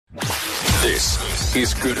This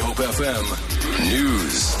is Good Hope FM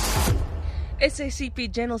News.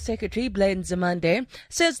 SACP General Secretary Blade Nzimande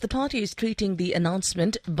says the party is treating the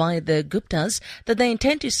announcement by the Guptas that they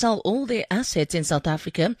intend to sell all their assets in South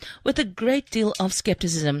Africa with a great deal of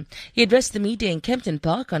scepticism. He addressed the media in Kempton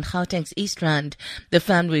Park on Gauteng's East Rand. The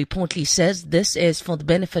family reportedly says this is for the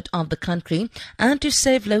benefit of the country and to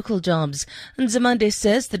save local jobs. Nzimande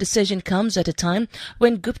says the decision comes at a time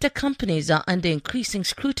when Gupta companies are under increasing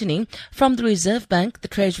scrutiny from the Reserve Bank, the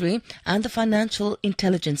Treasury and the Financial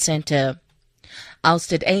Intelligence Centre.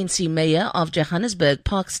 Ousted ANC Mayor of Johannesburg,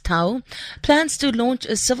 Parks Tau, plans to launch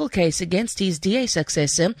a civil case against his DA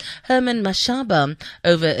successor, Herman Mashaba,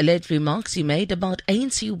 over alleged remarks he made about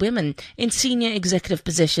ANC women in senior executive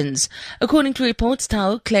positions. According to reports,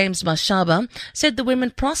 Tau claims Mashaba said the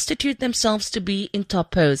women prostitute themselves to be in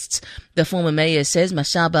top posts. The former mayor says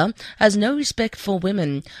Mashaba has no respect for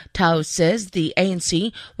women. Tau says the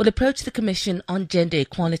ANC will approach the Commission on Gender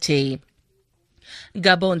Equality.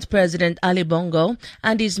 Gabon's President Ali Bongo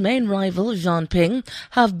and his main rival Jean Ping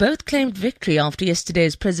have both claimed victory after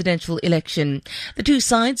yesterday's presidential election. The two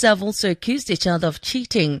sides have also accused each other of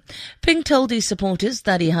cheating. Ping told his supporters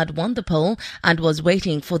that he had won the poll and was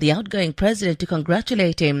waiting for the outgoing president to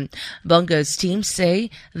congratulate him. Bongo's team say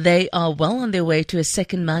they are well on their way to a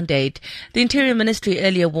second mandate. The Interior Ministry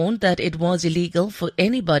earlier warned that it was illegal for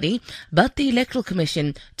anybody but the Electoral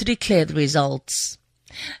Commission to declare the results.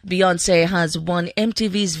 Beyoncé has won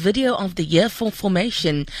MTV's Video of the Year for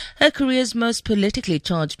Formation, her career's most politically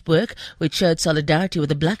charged work, which showed solidarity with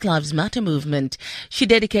the Black Lives Matter movement. She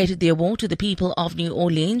dedicated the award to the people of New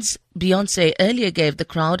Orleans. Beyoncé earlier gave the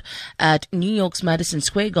crowd at New York's Madison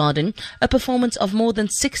Square Garden a performance of more than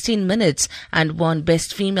 16 minutes and won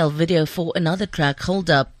Best Female Video for another track, Hold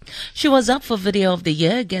Up. She was up for Video of the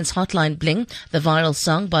Year against Hotline Bling, the viral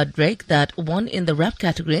song by Drake that won in the rap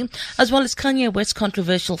category, as well as Kanye West's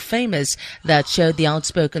controversial Famous that showed the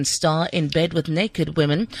outspoken star in bed with naked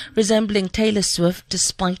women, resembling Taylor Swift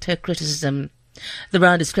despite her criticism. The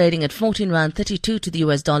rand is trading at 14 Rand 32 to the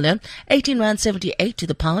US dollar, 18 Rand 78 to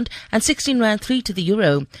the pound, and 16 Rand 3 to the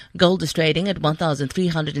euro. Gold is trading at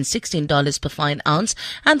 $1,316 per fine ounce,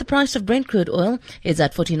 and the price of Brent crude oil is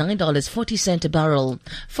at $49.40 a barrel.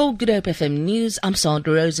 For Good Hope FM News, I'm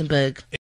Sandra Rosenberg.